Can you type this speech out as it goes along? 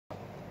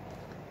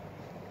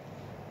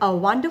a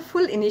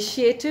wonderful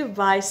initiative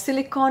by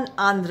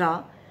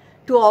SiliconAndhra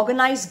to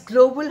organize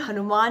global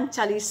Hanuman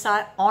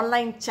Chalisa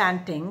online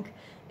chanting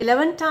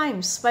 11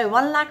 times by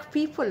 1 lakh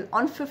people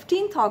on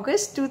 15th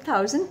August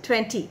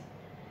 2020.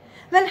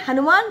 Well,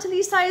 Hanuman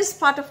Chalisa is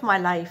part of my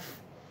life.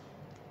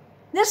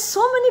 There are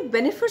so many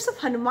benefits of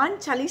Hanuman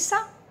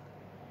Chalisa.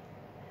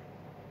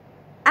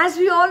 As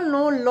we all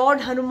know,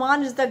 Lord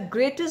Hanuman is the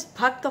greatest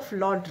Bhakt of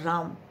Lord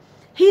Ram.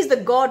 He is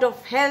the God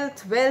of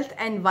health, wealth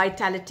and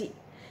vitality.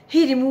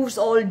 He removes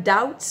all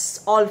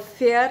doubts, all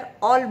fear,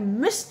 all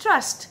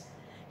mistrust.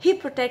 He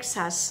protects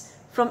us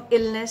from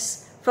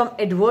illness, from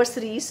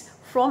adversities.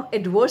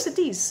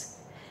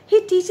 He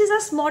teaches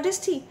us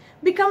modesty,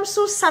 becomes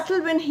so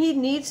subtle when he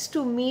needs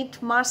to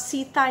meet Ma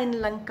Sita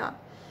in Lanka,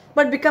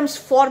 but becomes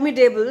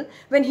formidable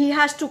when he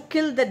has to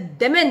kill the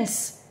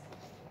demons,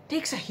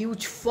 takes a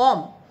huge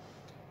form.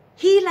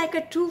 He, like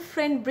a true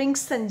friend,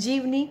 brings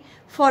Sanjeevani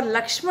for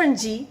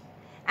Lakshmanji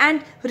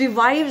and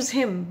revives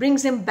him,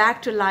 brings him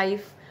back to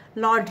life.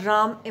 Lord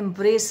Ram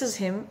embraces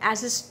him as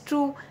his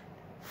true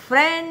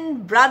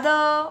friend,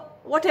 brother,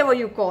 whatever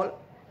you call.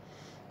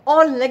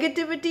 All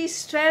negativity,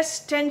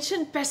 stress,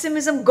 tension,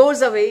 pessimism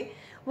goes away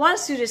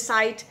once you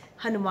recite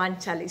Hanuman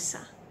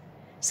Chalisa.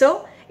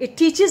 So it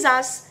teaches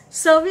us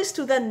service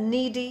to the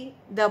needy,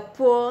 the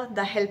poor,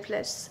 the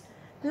helpless,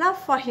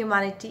 love for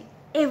humanity,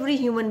 every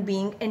human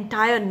being,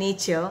 entire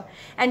nature,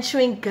 and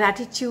showing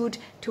gratitude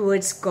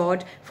towards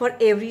God for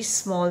every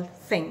small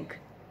thing.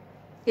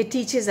 It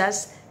teaches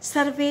us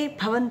Sarve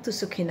bhavantu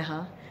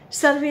sukhinah,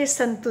 Sarve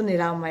santu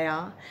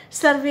niramaya,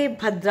 Sarve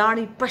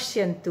bhadrani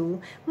pashyantu,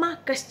 ma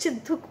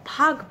kaschid dukh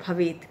bhag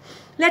bhavet.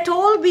 Let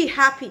all be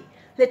happy,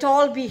 let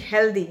all be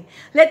healthy,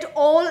 let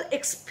all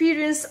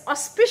experience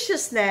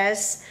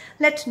auspiciousness,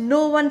 let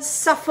no one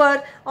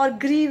suffer or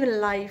grieve in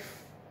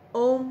life.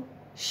 Om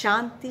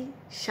Shanti,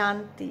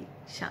 Shanti,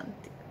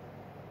 Shanti.